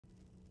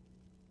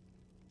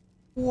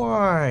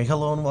Why,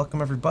 hello and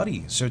welcome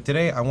everybody. So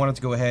today I wanted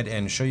to go ahead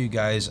and show you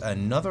guys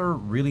another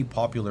really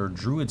popular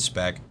Druid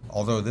spec,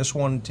 although this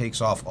one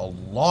takes off a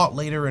lot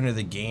later into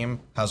the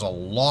game, has a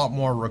lot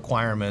more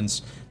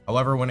requirements.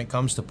 However, when it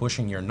comes to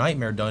pushing your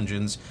nightmare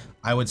dungeons,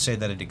 I would say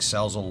that it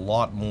excels a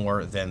lot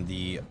more than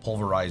the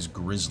pulverized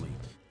Grizzly.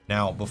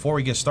 Now, before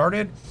we get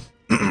started,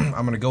 I'm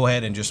going to go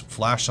ahead and just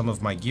flash some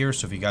of my gear,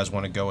 so if you guys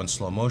want to go in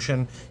slow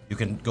motion, you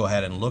can go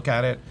ahead and look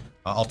at it.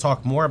 I'll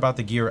talk more about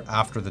the gear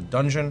after the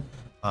dungeon.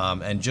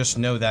 And just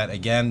know that,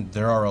 again,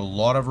 there are a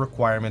lot of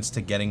requirements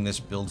to getting this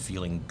build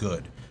feeling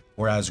good.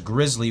 Whereas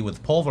Grizzly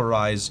with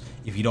Pulverize,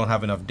 if you don't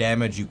have enough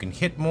damage, you can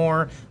hit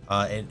more.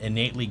 It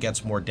innately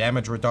gets more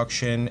damage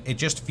reduction. It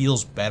just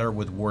feels better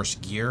with worse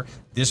gear.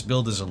 This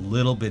build is a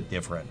little bit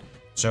different.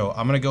 So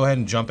I'm going to go ahead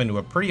and jump into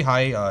a pretty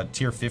high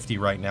tier 50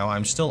 right now.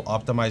 I'm still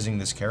optimizing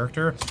this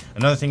character.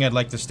 Another thing I'd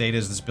like to state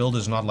is this build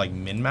is not like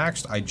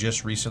min-maxed. I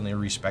just recently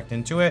respec'd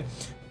into it.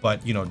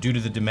 But, you know, due to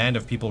the demand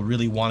of people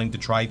really wanting to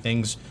try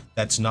things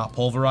that's not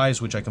pulverized,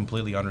 which I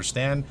completely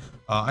understand,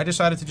 I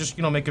decided to just,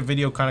 you know, make a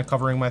video kind of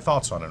covering my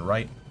thoughts on it,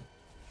 right?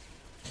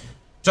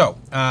 So,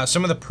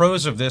 some of the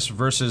pros of this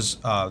versus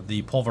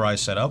the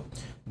pulverized setup.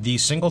 The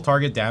single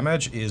target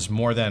damage is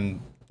more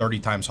than 30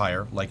 times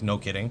higher, like no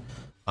kidding.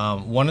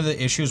 One of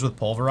the issues with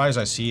pulverize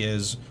I see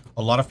is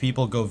a lot of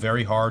people go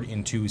very hard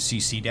into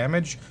CC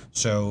damage,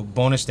 so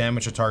bonus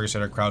damage to targets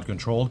that are crowd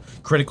controlled,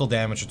 critical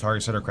damage to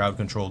targets that are crowd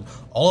controlled.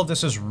 All of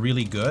this is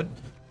really good.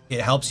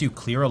 It helps you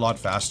clear a lot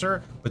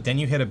faster, but then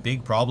you hit a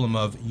big problem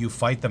of you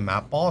fight the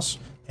map boss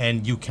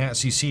and you can't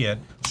CC it,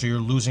 so you're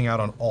losing out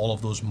on all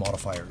of those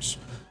modifiers.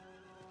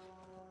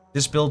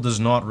 This build does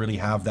not really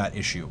have that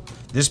issue.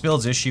 This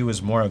build's issue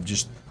is more of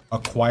just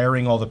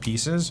acquiring all the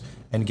pieces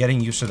and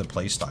getting used to the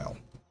playstyle.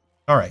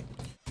 Alright,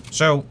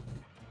 so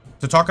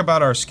to talk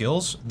about our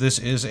skills, this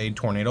is a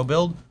tornado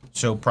build,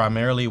 so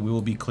primarily we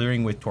will be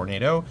clearing with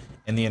tornado,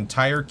 and the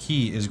entire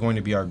key is going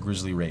to be our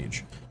Grizzly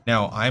Rage.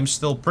 Now, I'm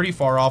still pretty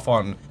far off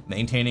on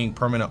maintaining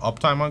permanent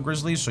uptime on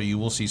Grizzly, so you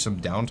will see some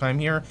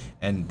downtime here,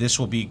 and this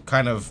will be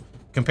kind of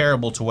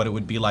comparable to what it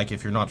would be like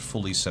if you're not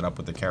fully set up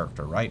with the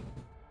character, right?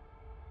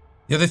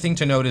 The other thing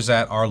to note is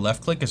that our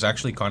left click is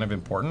actually kind of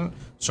important.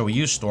 So we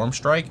use Storm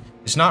Strike.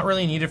 It's not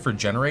really needed for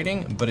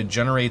generating, but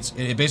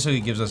it basically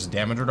gives us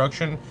damage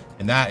reduction,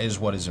 and that is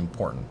what is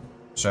important.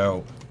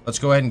 So let's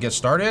go ahead and get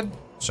started.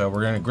 So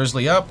we're going to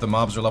Grizzly up. The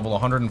mobs are level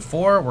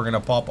 104. We're going to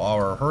pop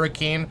our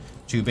Hurricane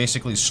to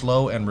basically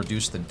slow and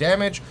reduce the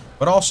damage,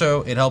 but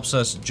also it helps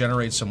us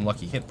generate some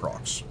lucky hit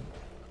procs.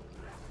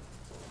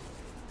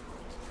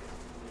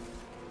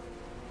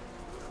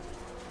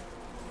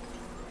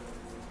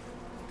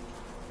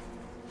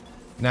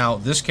 Now,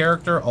 this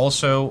character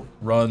also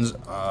runs,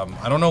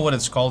 I don't know what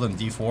it's called in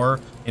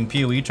D4. In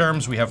PoE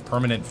terms, we have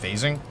permanent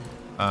phasing.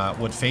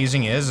 What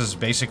phasing is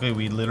basically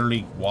we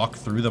literally walk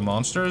through the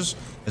monsters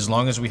as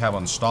long as we have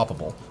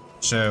Unstoppable.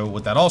 So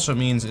what that also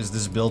means is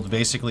this build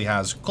basically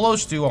has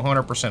close to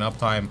 100%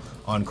 uptime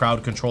on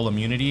crowd control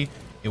immunity.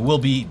 It will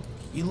be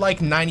like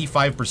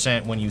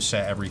 95% when you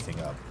set everything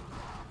up.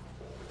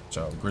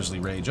 So, Grizzly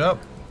Rage up.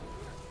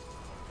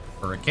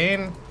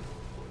 Hurricane.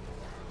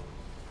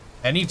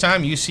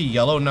 Anytime you see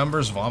yellow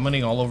numbers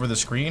vomiting all over the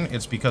screen,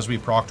 it's because we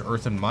procced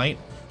Earth and Might.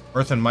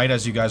 Earth and Might,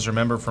 as you guys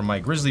remember from my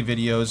Grizzly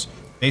videos,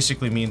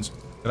 basically means...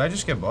 Did I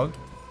just get bugged?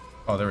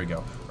 Oh, there we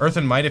go. Earth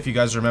and Might, if you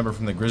guys remember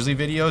from the Grizzly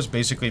videos,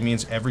 basically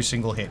means every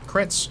single hit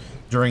crits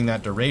during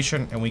that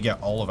duration, and we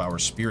get all of our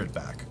spirit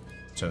back.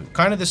 So,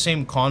 kind of the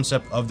same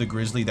concept of the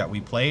Grizzly that we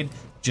played,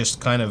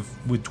 just kind of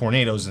with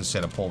tornadoes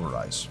instead of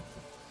pulverize.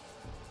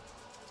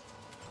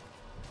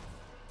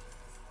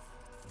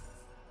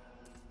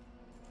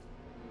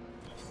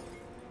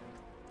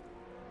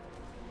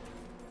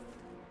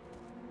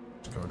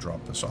 Go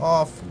drop this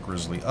off,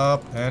 Grizzly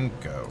up, and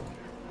go.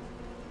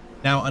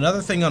 Now,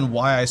 another thing on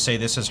why I say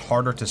this is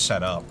harder to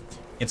set up.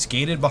 It's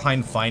gated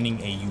behind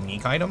finding a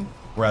unique item,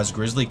 whereas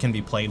Grizzly can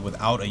be played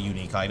without a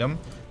unique item.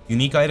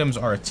 Unique items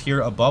are a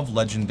tier above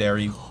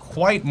Legendary,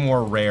 quite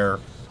more rare,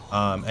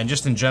 and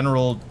just in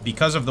general,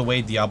 because of the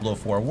way Diablo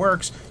 4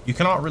 works, you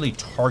cannot really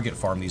target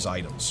farm these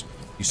items.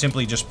 You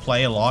simply just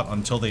play a lot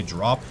until they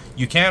drop.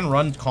 You can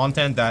run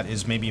content that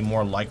is maybe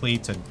more likely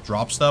to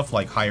drop stuff,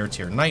 like higher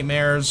tier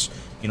Nightmares,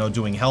 you know,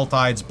 doing Hell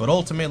Tides, but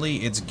ultimately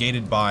it's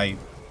gated by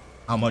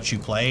how much you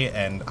play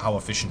and how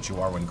efficient you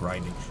are when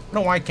grinding. I don't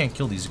know why I can't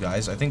kill these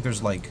guys. I think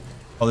there's like...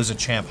 Oh, there's a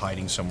champ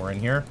hiding somewhere in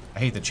here. I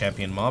hate the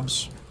champion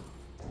mobs.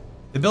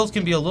 The build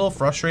can be a little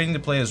frustrating to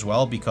play as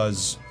well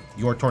because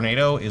your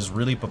tornado is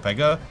really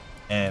Popega,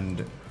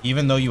 and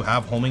even though you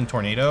have homing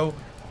tornado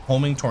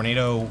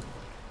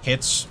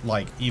hits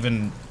like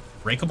even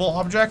breakable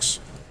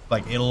objects.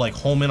 Like it'll like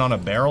home in on a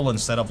barrel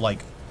instead of like,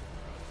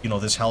 you know,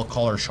 this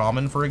Hellcaller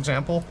Shaman, for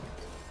example.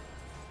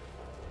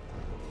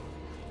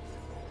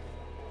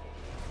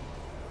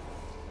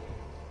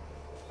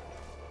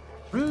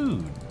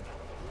 Rude.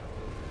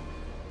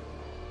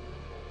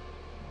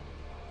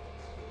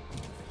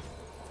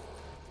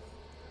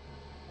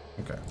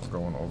 Okay, we're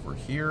going over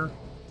here.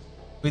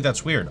 Wait,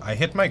 that's weird. I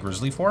hit my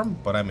grizzly form,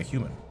 but I'm a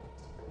human.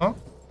 Huh?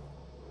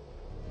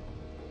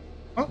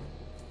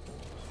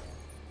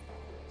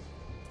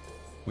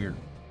 weird.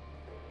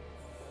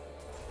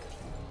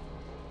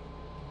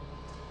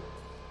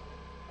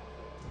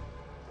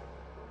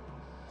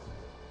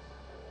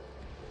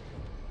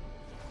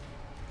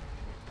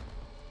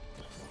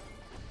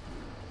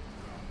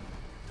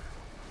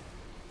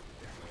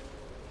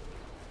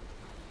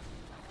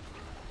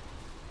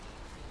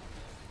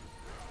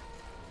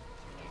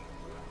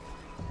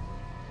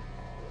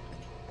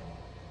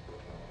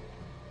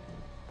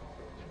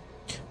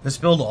 This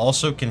build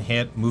also can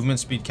hit movement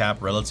speed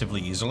cap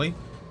relatively easily.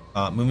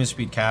 Movement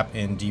speed cap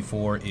in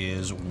D4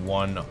 is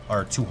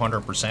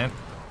 200%.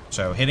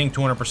 So hitting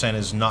 200%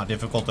 is not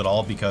difficult at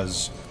all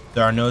because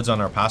there are nodes on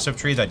our passive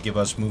tree that give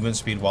us movement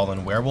speed while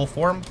in werewolf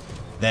form.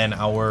 Then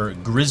our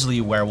grizzly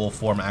werewolf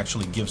form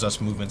actually gives us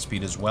movement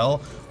speed as well,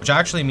 which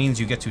actually means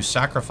you get to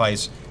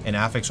sacrifice an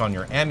affix on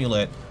your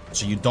amulet,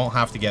 so you don't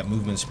have to get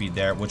movement speed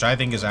there, which I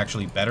think is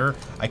actually better.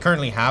 I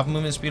currently have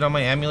movement speed on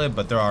my amulet,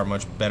 but there are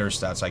much better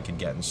stats I could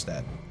get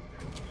instead.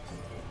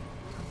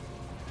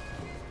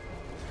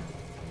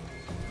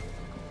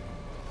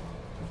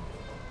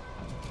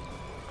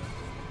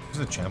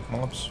 These are the champ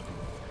mobs.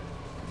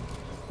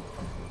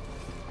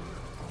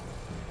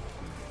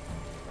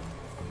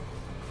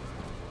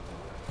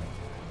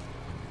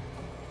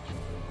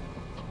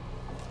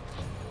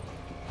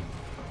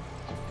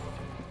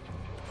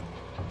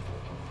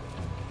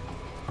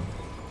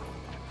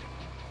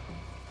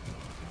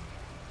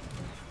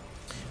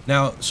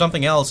 Now,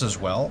 something else as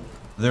well,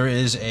 there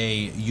is a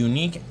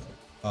unique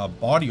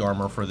body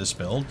armor for this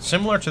build,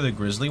 similar to the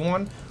Grizzly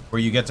one,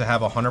 where you get to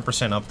have 100%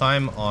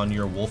 uptime on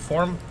your wolf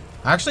form.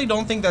 I actually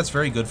don't think that's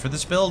very good for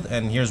this build,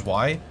 and here's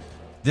why.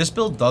 This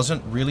build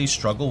doesn't really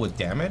struggle with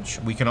damage.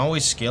 We can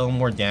always scale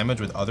more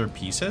damage with other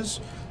pieces,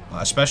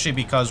 especially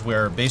because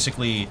we're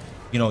basically,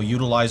 you know,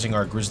 utilizing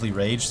our Grizzly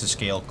Rage to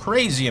scale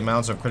crazy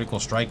amounts of critical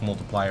strike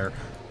multiplier.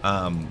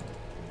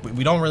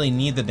 We don't really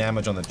need the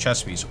damage on the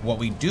chest piece. What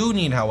we do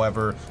need,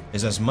 however,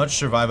 is as much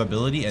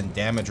survivability and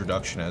damage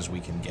reduction as we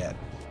can get.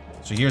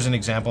 So here's an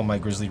example. My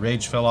Grizzly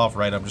Rage fell off,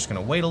 right? I'm just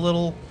going to wait a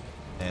little,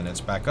 and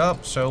it's back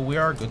up, so we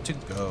are good to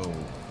go.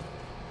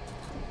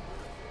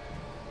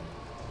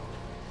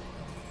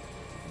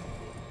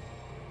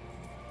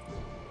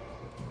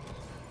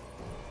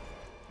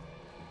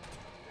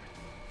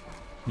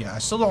 Yeah, I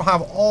still don't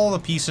have all the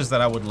pieces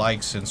that I would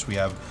like since we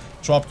have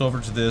swapped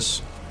over to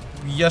this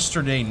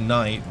yesterday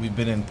night. We've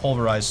been in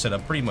pulverized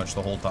setup pretty much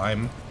the whole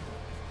time.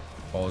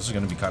 Oh, this is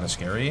going to be kind of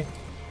scary.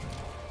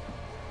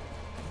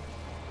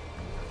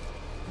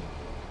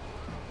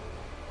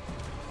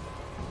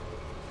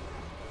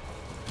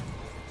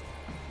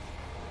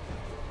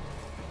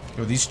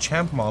 Yo, these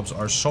champ mobs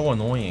are so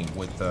annoying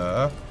with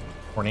the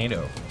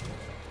tornado.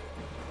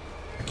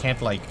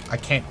 I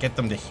can't get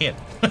them to hit.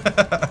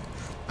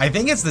 I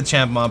think it's the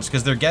champ mobs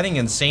because they're getting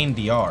insane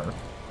DR.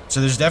 So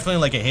there's definitely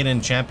like a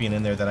hidden champion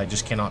in there that I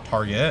just cannot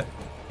target.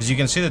 As you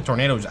can see, the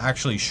tornadoes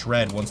actually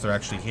shred once they're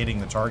actually hitting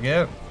the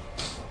target.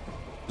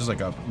 This is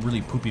like a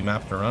really poopy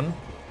map to run.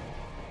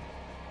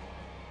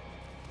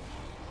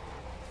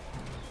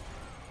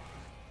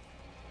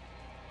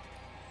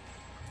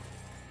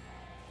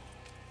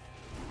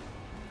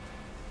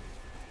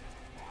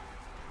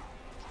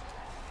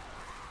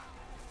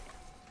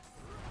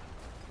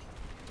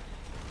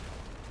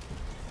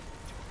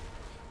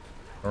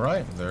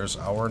 Alright, there's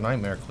our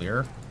nightmare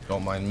clear.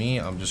 Don't mind me,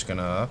 I'm just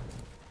gonna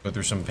go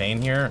through some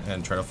pain here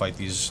and try to fight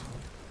these.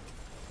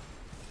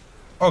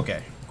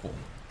 Okay, cool.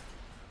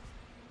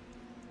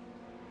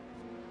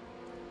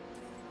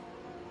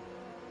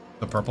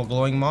 The purple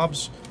glowing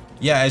mobs?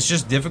 Yeah, it's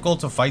just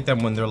difficult to fight them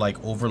when they're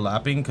like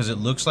overlapping because it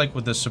looks like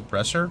with the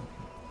suppressor,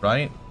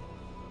 right?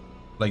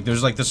 Like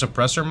there's like the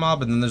suppressor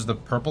mob and then there's the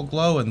purple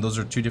glow, and those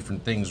are two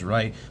different things,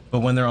 right? But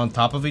when they're on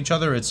top of each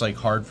other, it's like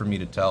hard for me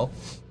to tell.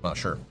 I'm not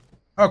sure.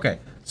 Okay,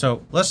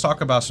 so let's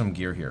talk about some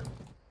gear here.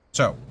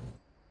 So,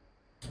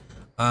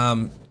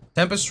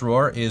 Tempest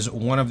Roar is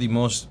one of the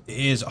most,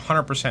 is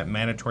 100%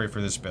 mandatory for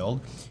this build.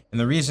 And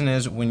the reason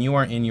is when you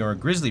are in your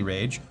Grizzly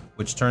Rage,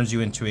 which turns you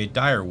into a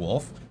Dire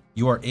Wolf,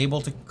 you are able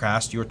to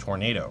cast your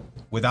Tornado.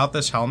 Without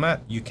this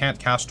helmet, you can't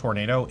cast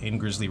Tornado in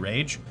Grizzly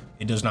Rage.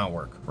 It does not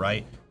work,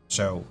 right?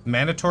 So,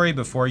 mandatory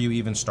before you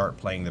even start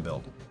playing the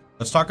build.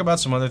 Let's talk about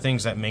some other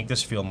things that make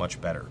this feel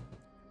much better.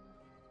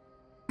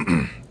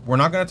 We're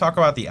not going to talk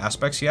about the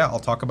aspects yet. I'll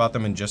talk about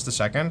them in just a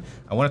second.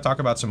 I want to talk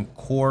about some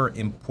core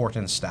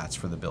important stats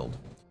for the build.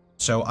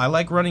 So I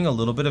like running a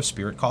little bit of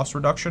spirit cost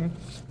reduction.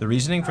 The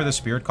reasoning for the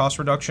spirit cost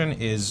reduction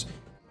is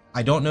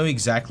I don't know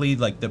exactly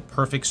like the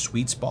perfect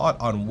sweet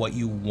spot on what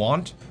you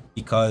want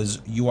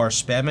because you are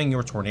spamming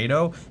your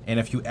tornado, and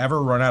if you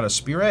ever run out of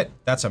spirit,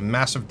 that's a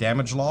massive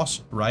damage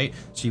loss, right?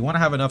 So you want to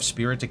have enough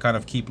spirit to kind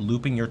of keep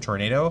looping your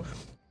tornado.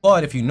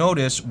 But if you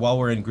notice, while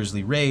we're in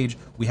Grizzly Rage,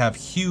 we have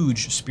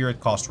huge spirit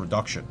cost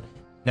reduction.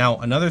 Now,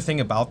 another thing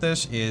about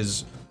this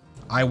is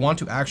I want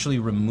to actually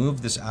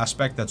remove this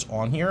aspect that's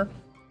on here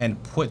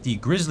and put the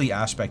Grizzly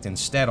aspect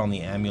instead on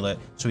the amulet,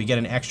 so we get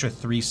an extra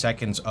 3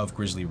 seconds of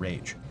Grizzly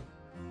Rage.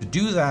 To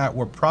do that,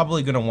 we're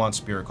probably going to want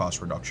spirit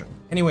cost reduction.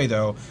 Anyway,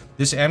 though,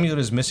 this amulet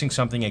is missing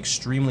something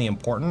extremely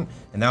important,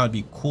 and that would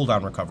be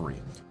cooldown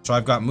recovery. So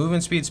I've got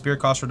movement speed, spirit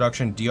cost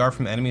reduction, DR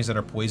from enemies that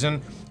are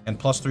poison, and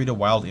 +3 to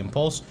wild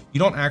impulse. You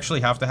don't actually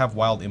have to have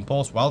wild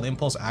impulse. Wild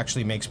impulse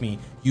actually makes me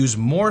use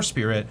more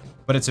spirit,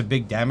 but it's a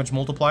big damage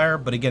multiplier.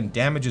 But again,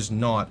 damage is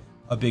not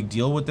a big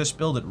deal with this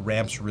build. It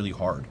ramps really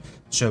hard.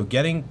 So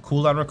getting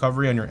cooldown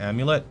recovery on your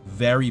amulet,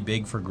 very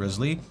big for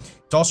Grizzly.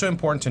 It's also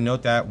important to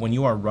note that when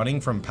you are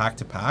running from pack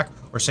to pack,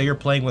 or say you're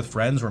playing with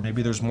friends where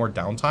maybe there's more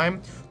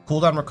downtime,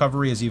 cooldown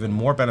recovery is even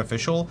more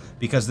beneficial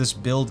because this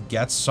build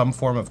gets some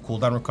form of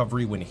cooldown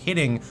recovery when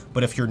hitting,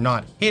 but if you're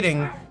not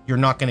hitting, you're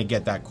not going to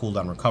get that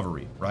cooldown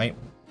recovery, right?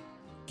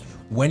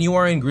 When you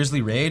are in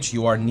Grizzly Rage,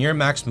 you are near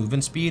max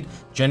movement speed,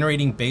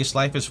 generating base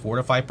life is 4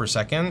 to 5 per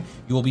second.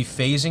 You will be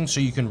phasing so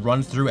you can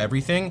run through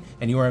everything,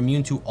 and you are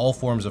immune to all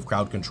forms of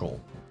crowd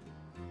control.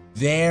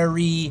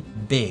 Very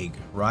big,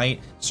 right?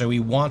 So we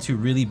want to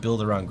really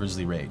build around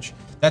Grizzly Rage.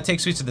 That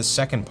takes me to the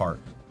second part,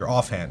 your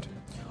offhand.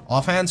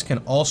 Offhands can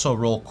also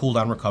roll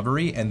cooldown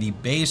recovery, and the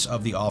base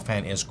of the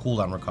offhand is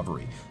cooldown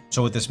recovery.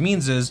 So what this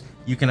means is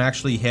you can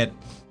actually hit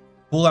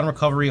cooldown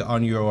recovery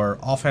on your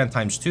offhand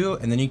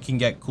 ×2, and then you can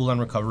get cooldown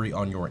recovery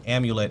on your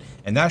amulet,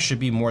 and that should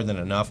be more than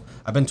enough.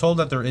 I've been told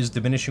that there is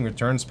diminishing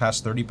returns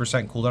past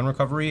 30% cooldown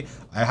recovery.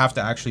 I have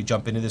to actually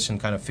jump into this and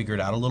kind of figure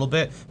it out a little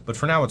bit, but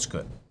for now it's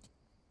good.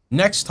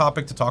 Next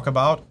topic to talk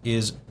about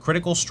is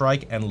critical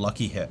strike and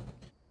lucky hit.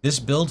 This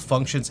build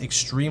functions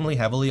extremely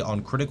heavily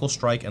on critical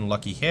strike and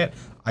lucky hit.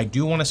 I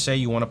do want to say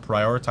you want to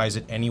prioritize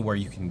it anywhere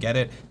you can get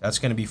it. That's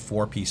going to be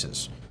 4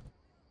 pieces.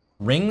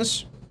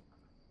 Rings,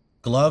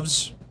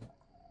 gloves,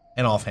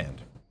 and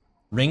offhand.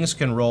 Rings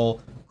can roll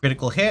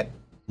critical hit,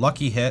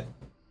 lucky hit,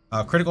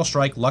 critical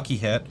strike, lucky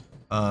hit,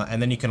 and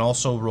then you can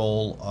also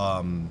roll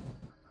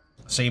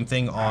same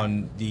thing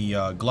on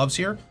the gloves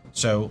here.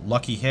 So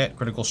lucky hit,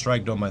 critical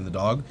strike, don't mind the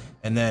dog.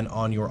 And then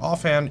on your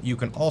offhand, you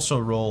can also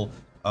roll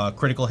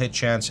critical hit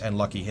chance and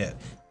lucky hit.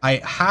 I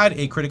had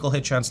a critical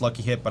hit chance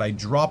lucky hit, but I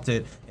dropped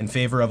it in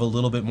favor of a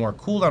little bit more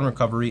cooldown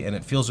recovery, and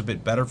it feels a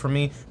bit better for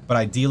me. But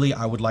ideally,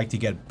 I would like to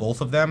get both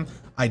of them.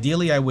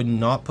 Ideally, I would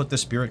not put the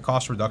spirit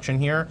cost reduction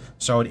here,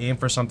 so I would aim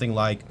for something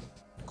like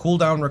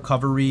cooldown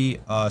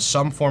recovery,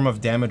 some form of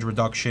damage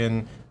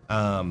reduction,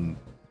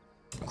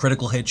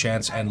 critical hit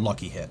chance, and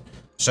lucky hit.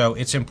 So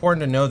it's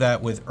important to know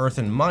that with Earth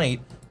and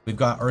Might, we've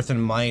got Earth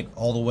and Might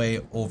all the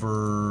way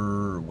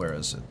over, where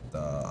is it?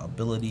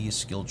 Ability,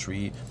 skill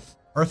tree.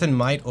 Earth and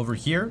Might over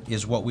here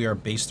is what we are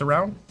based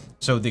around.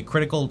 So the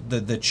critical,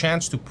 the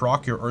chance to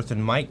proc your Earth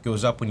and Might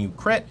goes up when you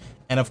crit,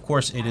 and of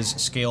course it is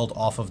scaled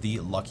off of the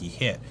lucky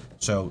hit.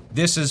 So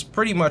this is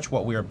pretty much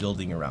what we are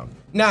building around.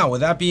 Now, with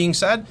that being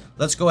said,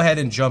 let's go ahead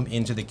and jump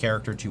into the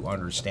character to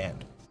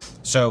understand.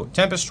 So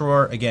Tempest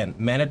Roar, again,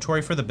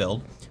 mandatory for the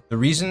build. The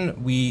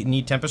reason we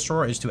need Tempest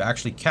Roar is to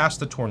actually cast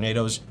the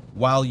tornadoes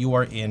while you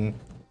are in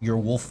your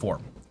wolf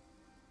form.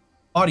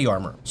 Body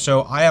armor.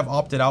 So I have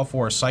opted out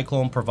for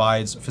Cyclone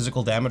provides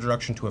physical damage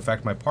reduction to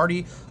affect my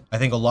party. I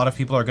think a lot of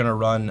people are going to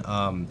run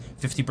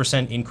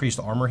 50% increased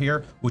armor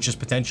here, which is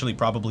potentially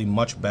probably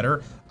much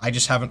better. I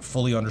just haven't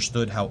fully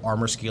understood how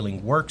armor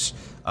scaling works.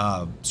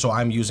 So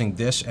I'm using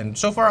this, and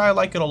so far I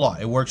like it a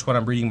lot. It works when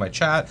I'm reading my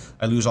chat.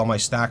 I lose all my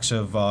stacks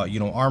of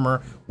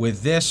armor.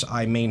 With this,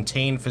 I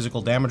maintain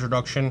physical damage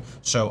reduction,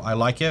 so I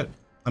like it.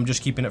 I'm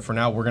just keeping it for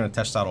now. We're going to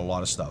test out a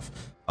lot of stuff.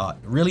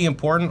 Really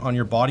important on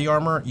your body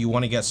armor, you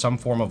want to get some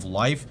form of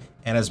life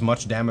and as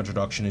much damage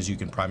reduction as you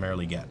can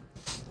primarily get.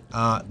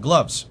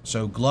 Gloves.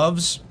 So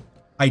gloves,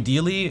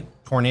 ideally,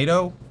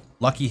 tornado,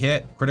 lucky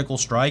hit, critical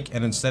strike,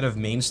 and instead of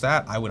main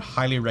stat, I would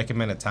highly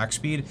recommend attack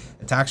speed.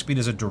 Attack speed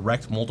is a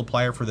direct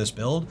multiplier for this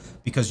build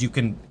because you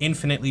can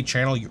infinitely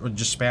channel or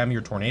just spam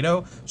your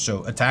tornado.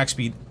 So attack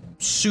speed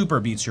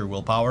super beats your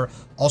willpower.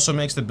 Also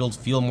makes the build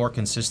feel more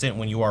consistent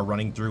when you are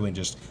running through and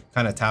just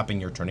kind of tapping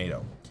your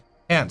tornado.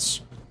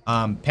 Pants.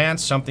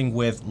 Pants, something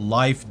with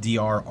life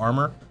DR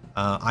armor.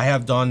 I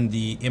have done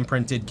the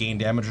imprinted gain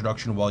damage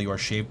reduction while you are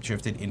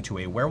shapeshifted into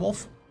a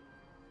werewolf.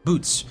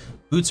 Boots.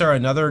 Boots are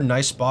another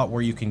nice spot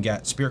where you can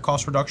get spirit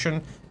cost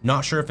reduction.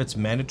 Not sure if it's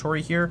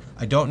mandatory here.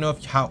 I don't know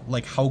if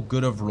how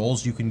good of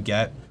rolls you can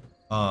get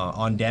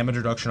on damage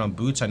reduction on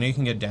boots. I know you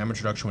can get damage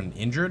reduction when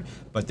injured,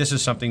 but this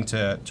is something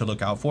to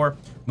look out for.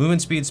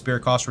 Movement speed,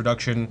 spirit cost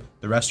reduction.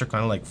 The rest are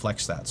kind of like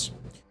flex stats.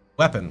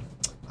 Weapon.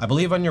 I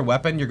believe on your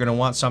weapon, you're going to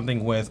want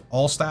something with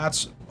all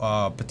stats,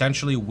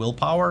 potentially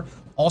willpower.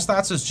 All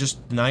stats is just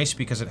nice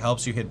because it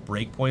helps you hit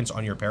breakpoints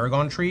on your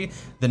Paragon tree.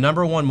 The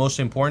 #1 most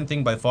important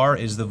thing by far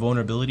is the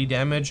vulnerability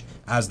damage,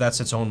 as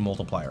that's its own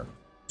multiplier.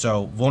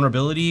 So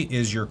vulnerability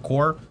is your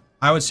core.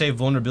 I would say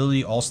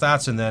vulnerability, all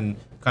stats, and then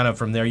kind of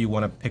from there you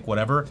want to pick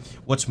whatever.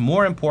 What's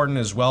more important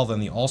as well than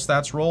the all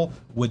stats roll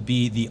would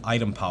be the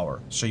item power.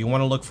 So you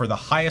want to look for the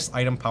highest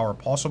item power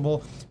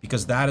possible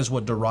because that is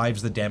what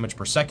derives the damage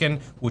per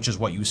second, which is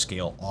what you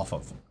scale off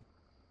of.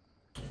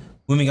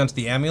 Moving on to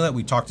the amulet,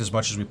 we talked as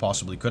much as we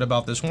possibly could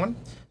about this one.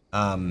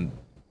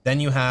 Then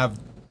you have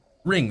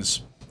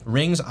rings.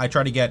 Rings, I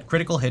try to get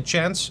critical hit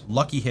chance,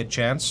 lucky hit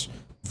chance,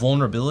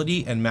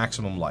 vulnerability, and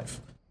maximum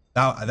life.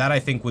 That I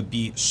think would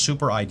be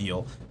super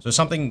ideal. So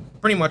something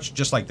pretty much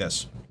just like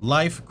this.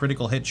 Life,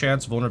 critical hit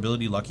chance,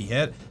 vulnerability, lucky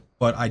hit,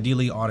 but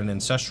ideally on an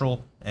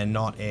ancestral and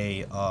not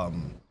a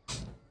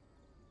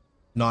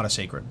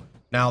sacred.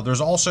 Now,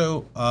 there's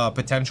also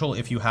potential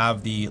if you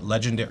have the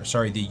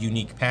the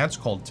unique pants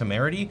called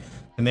Temerity.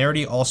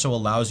 Temerity also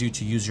allows you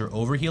to use your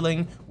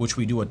overhealing, which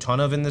we do a ton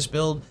of in this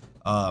build,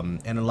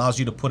 and allows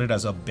you to put it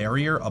as a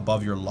barrier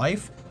above your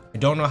life. I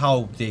don't know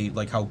how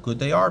good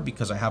they are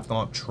because I have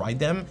not tried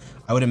them.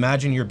 I would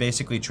imagine you're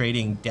basically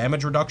trading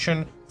damage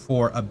reduction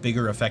for a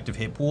bigger effective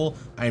hit pool.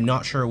 I'm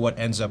not sure what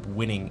ends up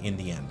winning in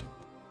the end.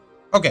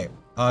 Okay,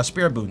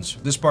 spirit boons.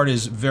 This part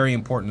is very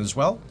important as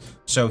well.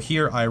 So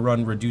here I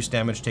run reduced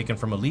damage taken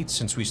from elites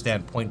since we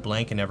stand point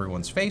blank in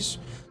everyone's face.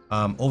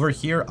 Over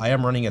here I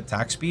am running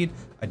attack speed.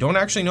 I don't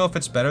actually know if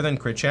it's better than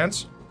crit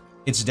chance.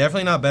 It's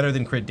definitely not better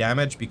than crit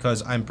damage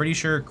because I'm pretty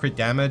sure crit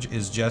damage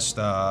is just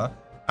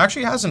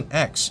actually has an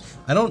X.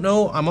 I don't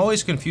know. I'm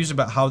always confused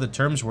about how the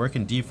terms work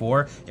in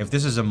D4. If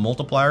this is a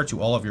multiplier to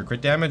all of your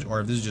crit damage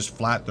or if this is just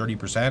flat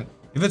 30%.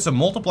 If it's a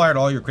multiplier to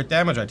all your crit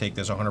damage, I take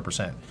this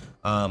 100%.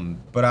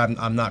 But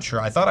I'm not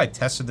sure. I thought I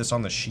tested this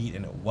on the sheet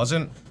and it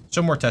wasn't.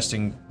 So more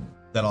testing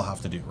that I'll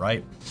have to do,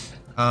 right?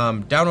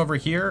 Down over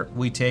here,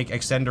 we take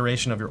extend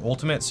duration of your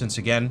ultimate, since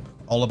again,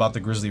 all about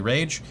the Grizzly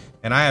Rage.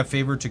 And I have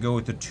favored to go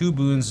with the 2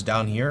 boons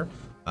down here,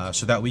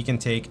 so that we can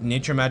take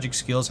nature magic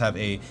skills have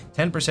a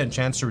 10%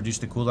 chance to reduce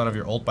the cooldown of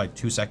your ult by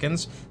 2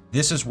 seconds.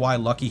 This is why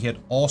Lucky Hit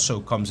also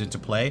comes into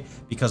play,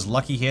 because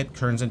Lucky Hit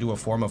turns into a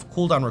form of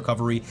cooldown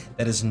recovery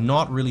that is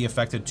not really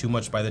affected too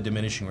much by the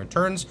diminishing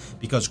returns,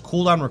 because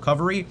cooldown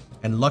recovery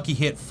and Lucky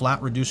Hit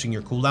flat reducing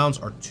your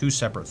cooldowns are 2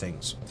 separate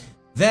things.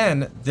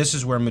 Then, this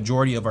is where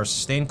majority of our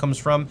sustain comes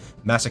from,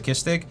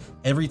 masochistic.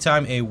 Every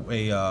time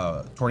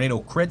a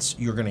tornado crits,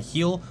 you're going to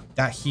heal.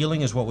 That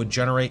healing is what would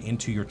generate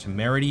into your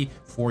temerity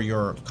for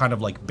your kind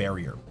of like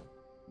barrier.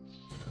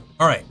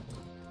 All right.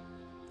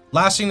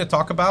 Last thing to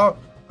talk about,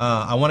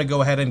 I want to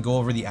go ahead and go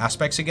over the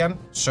aspects again.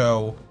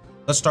 So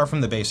let's start from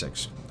the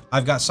basics.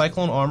 I've got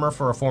Cyclone Armor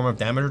for a form of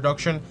damage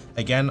reduction.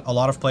 Again, a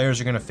lot of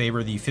players are going to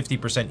favor the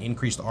 50%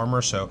 increased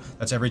armor, so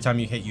that's every time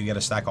you hit, you get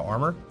a stack of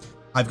armor.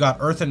 I've got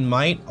Earth and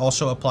Might,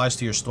 also applies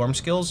to your storm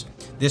skills.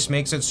 This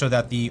makes it so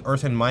that the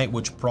Earth and Might,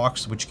 which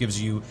procs, which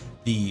gives you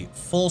the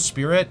full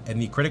spirit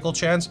and the critical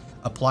chance,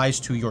 applies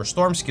to your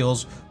storm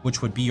skills,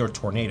 which would be your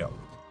tornado.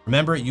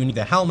 Remember, you need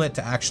the helmet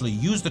to actually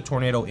use the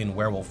tornado in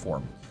werewolf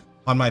form.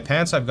 On my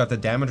pants, I've got the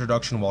damage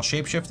reduction while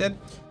shapeshifted.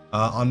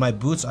 On my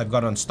boots, I've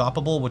got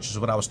Unstoppable, which is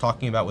what I was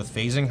talking about with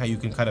phasing, how you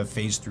can kind of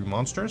phase through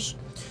monsters.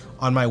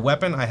 On my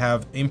weapon, I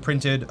have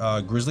imprinted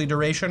Grizzly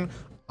Duration.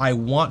 I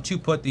want to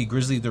put the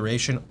Grizzly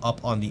Duration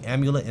up on the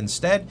amulet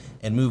instead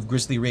and move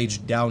Grizzly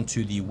Rage down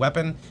to the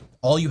weapon.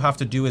 All you have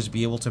to do is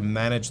be able to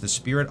manage the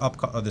spirit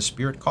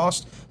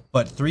cost,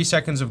 but 3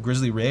 seconds of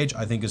Grizzly Rage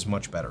I think is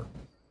much better.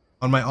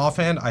 On my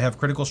offhand, I have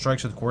critical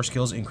strikes with core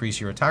skills increase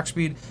your attack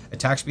speed.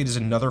 Attack speed is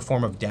another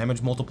form of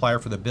damage multiplier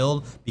for the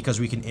build because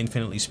we can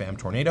infinitely spam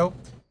tornado.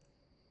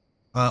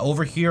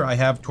 Over here, I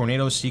have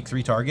tornadoes seek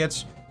 3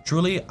 targets.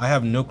 Truly, I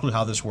have no clue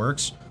how this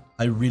works.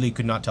 I really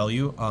could not tell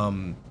you.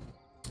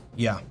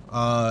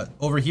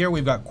 Over here,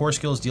 we've got core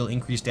skills deal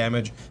increased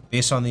damage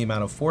based on the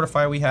amount of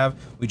Fortify we have.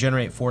 We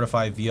generate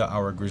Fortify via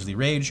our Grizzly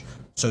Rage.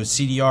 So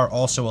CDR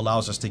also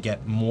allows us to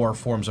get more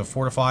forms of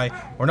Fortify,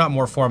 or not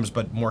more forms,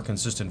 but more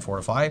consistent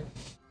Fortify.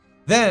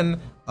 Then,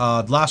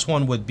 the last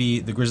one would be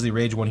the Grizzly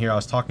Rage one here I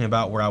was talking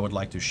about, where I would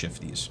like to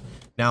shift these.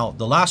 Now,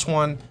 the last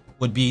one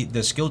would be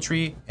the skill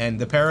tree, and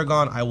the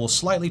Paragon I will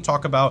slightly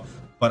talk about,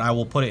 but I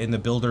will put it in the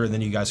builder, and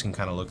then you guys can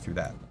kind of look through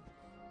that.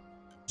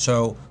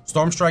 So,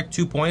 Storm Strike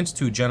 2 points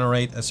to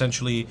generate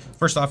essentially,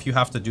 first off, you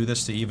have to do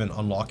this to even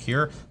unlock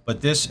here,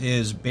 but this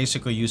is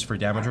basically used for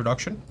damage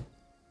reduction.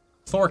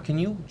 Thor, can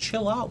you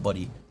chill out,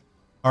 buddy?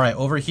 All right,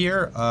 over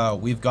here,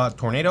 we've got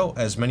Tornado,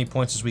 as many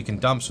points as we can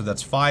dump, so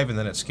that's 5, and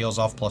then it scales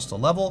off plus the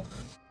level.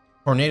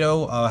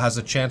 Tornado has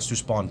a chance to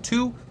spawn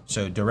 2,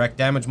 so direct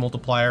damage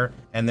multiplier,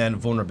 and then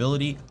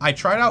vulnerability. I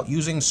tried out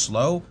using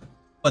slow,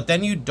 but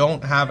then you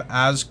don't have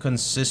as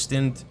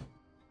consistent,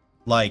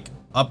 like,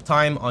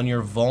 uptime on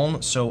your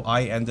vuln, so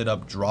I ended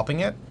up dropping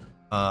it.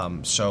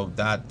 So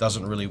that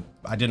doesn't really,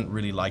 I didn't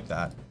really like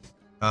that.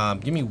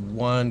 Give me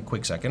one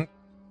quick second.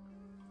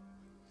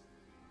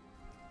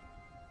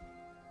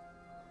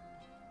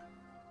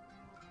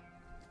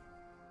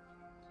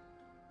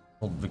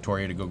 Hold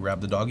Victoria to go grab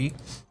the doggy.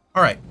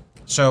 All right,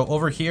 so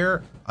over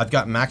here, I've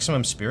got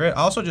maximum spirit.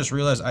 I also just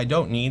realized I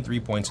don't need 3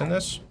 points in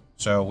this,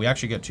 so we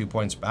actually get 2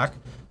 points back.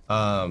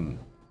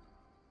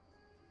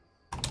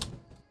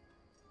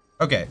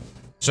 Okay,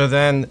 so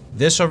then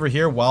this over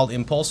here, Wild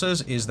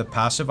Impulses, is the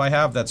passive I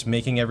have that's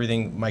making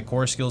everything, my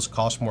core skills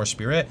cost more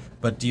spirit,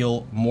 but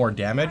deal more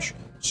damage.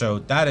 So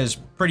that is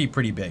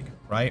pretty big,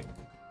 right?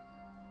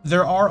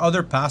 There are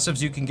other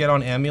passives you can get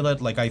on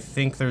Amulet, like I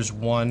think there's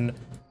one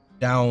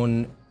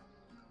down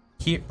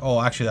here.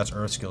 Oh, actually that's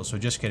Earth skills, so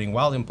just kidding.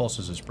 Wild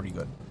Impulses is pretty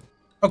good.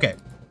 Okay,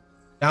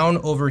 Down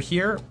over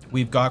here,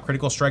 we've got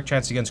critical strike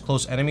chance against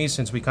close enemies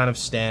since we kind of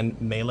stand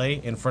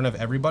melee in front of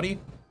everybody,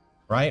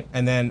 right?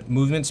 And then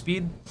movement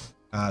speed.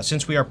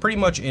 Since we are pretty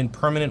much in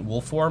permanent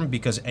wolf form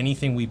because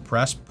anything we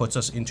press puts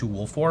us into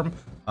wolf form,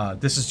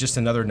 this is just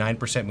another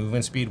 9%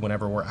 movement speed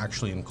whenever we're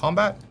actually in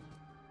combat.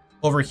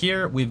 Over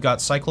here, we've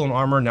got Cyclone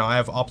Armor. Now, I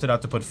have opted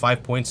out to put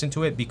 5 points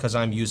into it because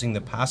I'm using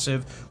the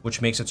passive,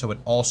 which makes it so it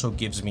also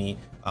gives me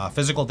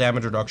physical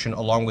damage reduction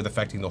along with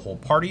affecting the whole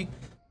party.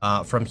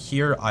 From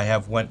here, I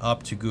have went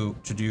up to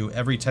do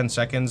every 10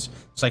 seconds,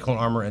 Cyclone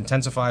Armor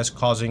intensifies,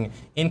 causing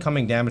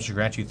incoming damage to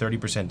grant you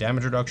 30%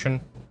 damage reduction.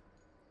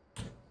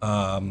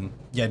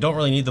 Yeah, don't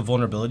really need the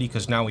vulnerability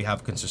because now we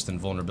have consistent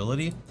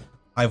vulnerability.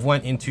 I've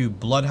went into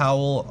Blood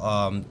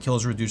Howl,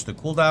 kills reduce the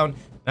cooldown.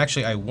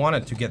 Actually, I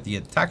wanted to get the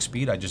attack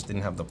speed, I just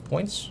didn't have the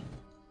points.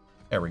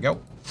 There we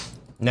go.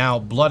 Now,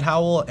 Blood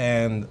Howl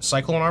and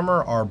Cyclone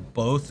Armor are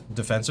both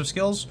defensive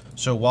skills.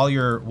 So while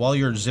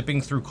you're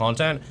zipping through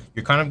content,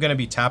 you're kind of going to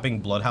be tapping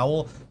Blood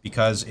Howl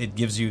because it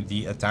gives you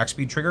the attack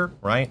speed trigger,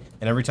 right?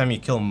 And every time you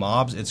kill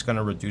mobs, it's going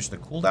to reduce the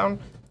cooldown.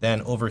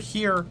 Then over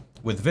here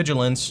with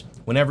Vigilance,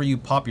 whenever you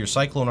pop your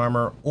Cyclone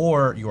Armor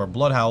or your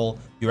Blood Howl,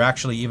 you're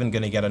actually even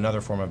going to get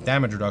another form of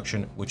damage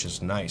reduction, which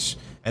is nice.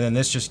 And then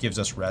this just gives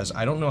us res.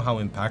 I don't know how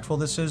impactful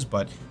this is,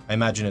 but I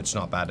imagine it's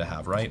not bad to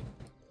have, right?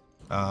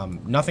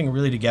 Nothing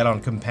really to get on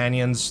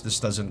companions. This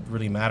doesn't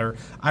really matter.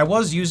 I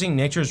was using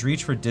Nature's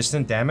Reach for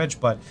distant damage,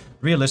 but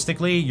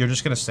realistically, you're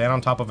just going to stand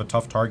on top of a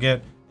tough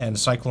target and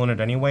cyclone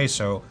it anyway,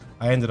 so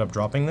I ended up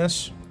dropping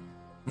this.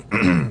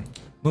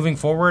 Moving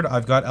forward,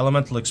 I've got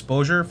Elemental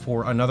Exposure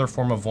for another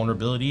form of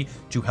vulnerability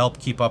to help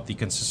keep up the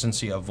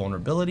consistency of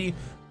vulnerability.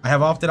 I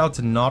have opted out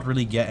to not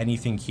really get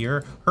anything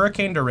here.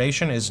 Hurricane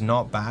Duration is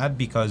not bad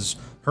because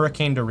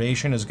Hurricane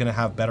Duration is going to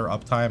have better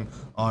uptime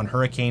on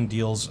Hurricane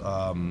deals.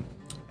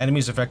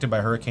 Enemies affected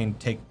by Hurricane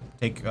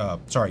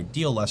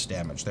deal less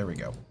damage. There we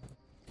go.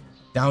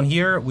 Down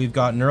here, we've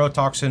got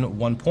Neurotoxin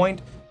 1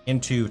 point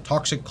into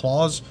Toxic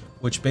Claws,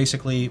 which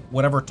basically,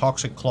 whatever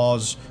Toxic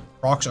Claws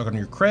procs are on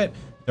your crit,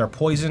 they're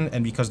poison,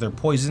 and because they're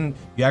poison,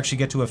 you actually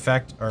get to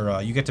affect, or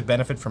you get to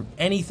benefit from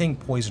anything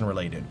poison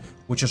related,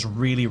 which is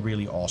really,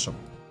 really awesome.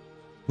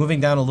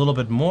 Moving down a little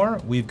bit more,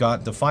 we've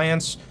got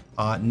Defiance,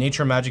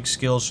 Nature Magic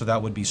skills, so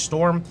that would be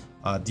Storm,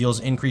 deals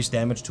increased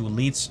damage to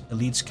elites.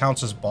 Elites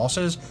counts as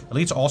bosses.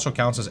 Elites also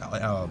counts as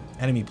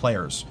enemy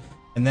players.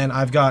 And then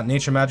I've got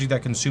Nature Magic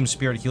that consumes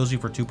Spirit, heals you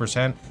for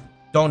 2%.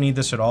 Don't need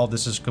this at all.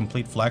 This is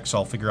complete flex.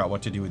 I'll figure out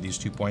what to do with these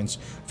 2 points.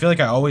 I feel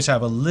like I always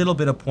have a little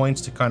bit of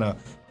points to kind of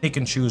pick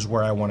and choose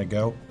where I want to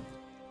go.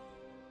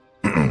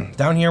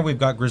 Down here, we've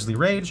got Grizzly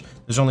Rage.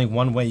 There's only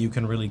one way you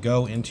can really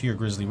go into your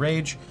Grizzly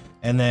Rage.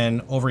 And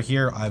then over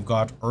here, I've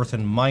got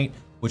Earthen Might,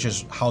 which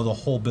is how the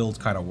whole build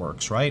kind of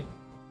works, right?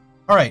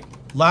 All right,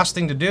 last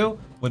thing to do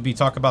would be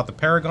talk about the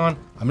Paragon.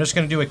 I'm just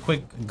going to do a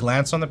quick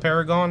glance on the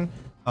Paragon.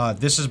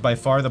 This is by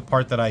far the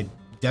part that I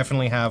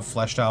definitely have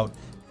fleshed out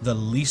the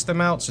least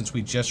amount since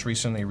we just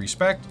recently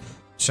respect.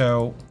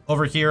 So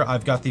over here,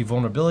 I've got the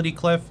vulnerability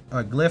glyph.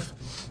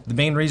 The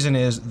main reason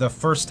is the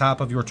first tap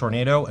of your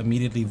tornado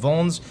immediately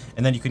vulns,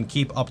 and then you can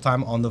keep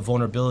uptime on the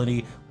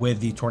vulnerability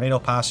with the tornado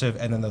passive,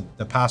 and then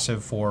the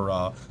passive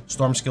for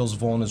storm skills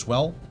vuln as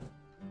well.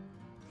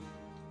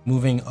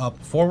 Moving up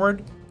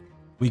forward,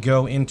 we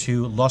go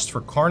into Lust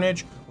for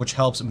Carnage, which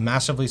helps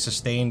massively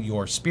sustain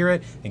your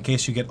spirit in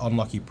case you get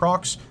unlucky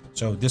procs.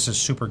 So this is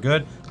super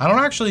good. I don't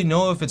actually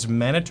know if it's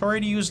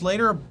mandatory to use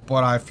later,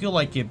 but I feel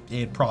like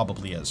it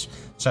probably is.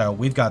 So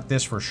we've got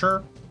this for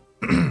sure.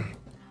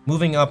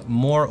 Moving up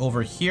more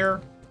over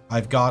here,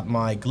 I've got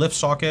my Glyph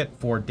Socket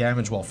for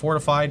damage while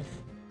fortified.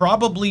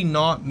 Probably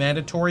not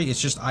mandatory.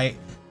 It's just I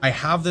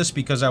have this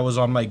because I was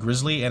on my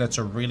Grizzly and it's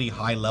a really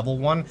high level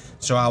one.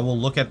 So I will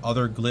look at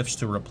other glyphs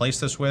to replace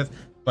this with.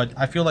 But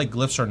I feel like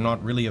glyphs are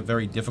not really a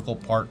very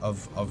difficult part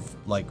of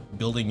like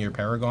building your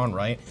Paragon,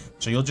 right?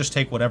 So you'll just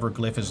take whatever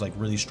glyph is like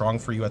really strong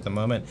for you at the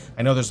moment.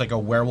 I know there's like a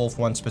werewolf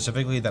one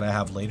specifically that I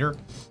have later.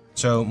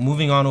 So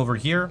moving on over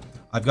here,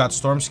 I've got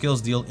Storm skills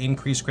deal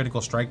increased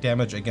critical strike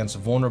damage against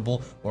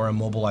vulnerable or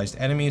immobilized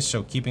enemies.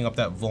 So keeping up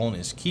that vuln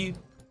is key.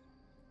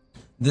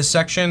 This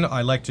section,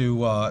 I like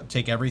to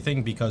take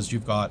everything because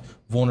you've got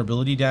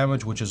vulnerability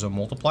damage, which is a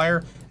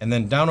multiplier. And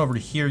then down over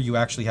here, you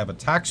actually have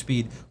attack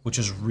speed, which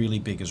is really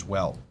big as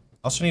well. I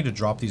also need to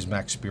drop these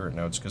max spirit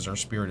notes because our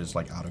spirit is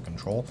like out of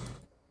control.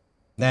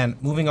 Then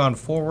moving on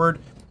forward,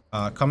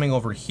 coming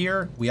over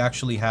here, we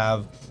actually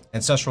have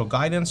Ancestral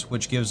Guidance,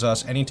 which gives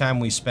us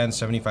anytime we spend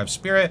 75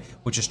 spirit,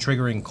 which is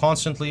triggering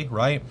constantly,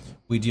 right?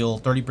 We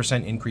deal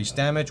 30% increased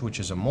damage, which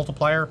is a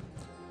multiplier.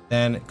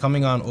 Then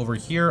coming on over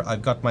here,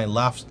 I've got my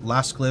last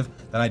glyph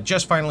that I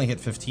just finally hit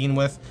 15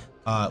 with,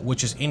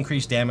 which is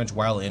increased damage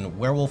while in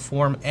werewolf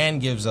form and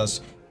gives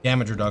us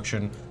damage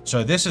reduction.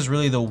 So this is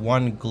really the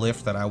one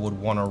glyph that I would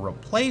want to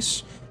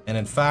replace. And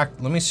in fact,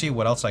 let me see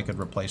what else I could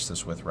replace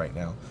this with right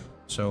now.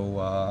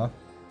 So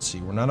let's see,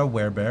 we're not a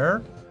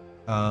werebear.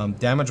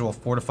 Damage while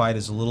fortified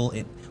is a little...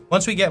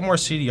 Once we get more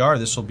CDR,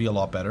 this will be a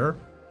lot better.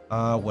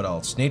 What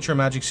else? Nature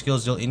magic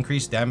skills deal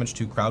increased damage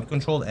to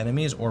crowd-controlled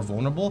enemies or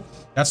vulnerable.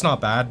 That's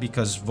not bad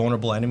because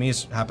vulnerable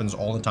enemies happens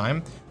all the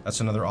time. That's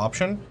another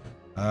option.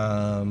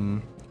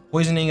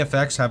 Poisoning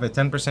effects have a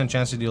 10%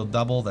 chance to deal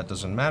double. That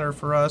doesn't matter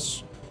for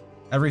us.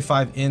 Every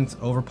 5 int,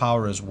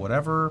 overpower is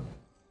whatever.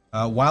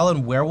 While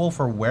in werewolf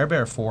or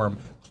werebear form,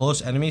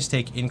 close enemies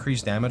take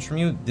increased damage from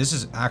you. This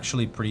is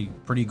actually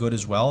pretty good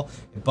as well.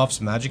 It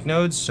buffs magic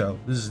nodes, so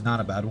this is not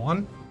a bad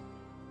one.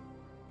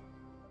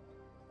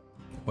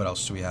 What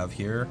else do we have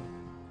here?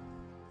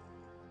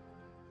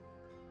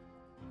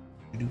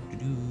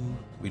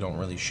 We don't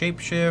really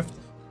shapeshift.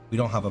 We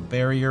don't have a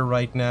barrier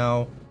right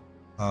now.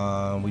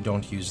 We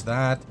don't use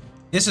that.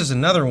 This is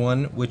another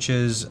one, which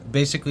is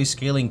basically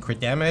scaling crit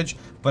damage,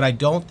 but I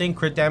don't think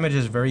crit damage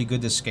is very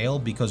good to scale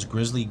because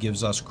Grizzly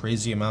gives us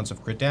crazy amounts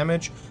of crit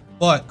damage,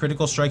 but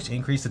critical strikes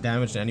increase the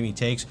damage the enemy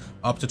takes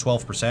up to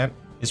 12%.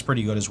 Is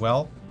pretty good as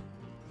well.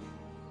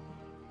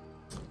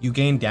 You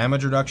gain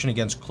damage reduction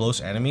against close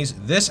enemies.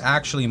 This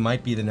actually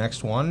might be the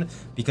next one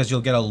because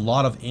you'll get a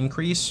lot of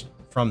increase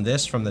from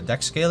this, from the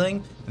dex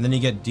scaling, and then you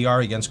get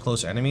DR against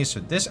close enemies.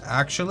 So this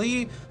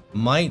actually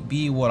might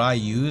be what I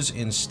use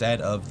instead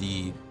of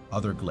the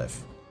other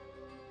glyph.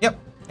 Yep,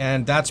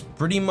 and that's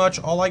pretty much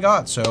all I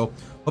got. So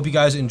hope you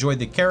guys enjoyed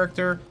the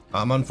character.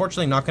 I'm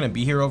unfortunately not going to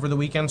be here over the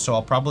weekend, so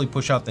I'll probably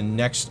push out the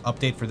next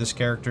update for this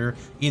character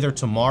either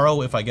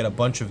tomorrow if I get a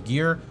bunch of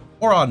gear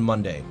or on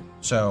Monday.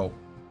 So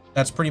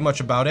that's pretty much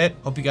about it.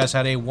 Hope you guys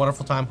had a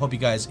wonderful time. Hope you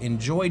guys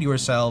enjoyed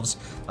yourselves.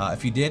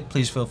 If you did,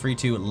 please feel free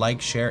to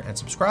like, share, and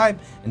subscribe.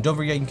 And don't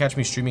forget, you can catch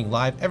me streaming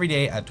live every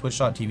day at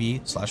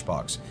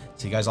twitch.tv/Pohx.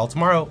 See you guys all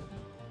tomorrow.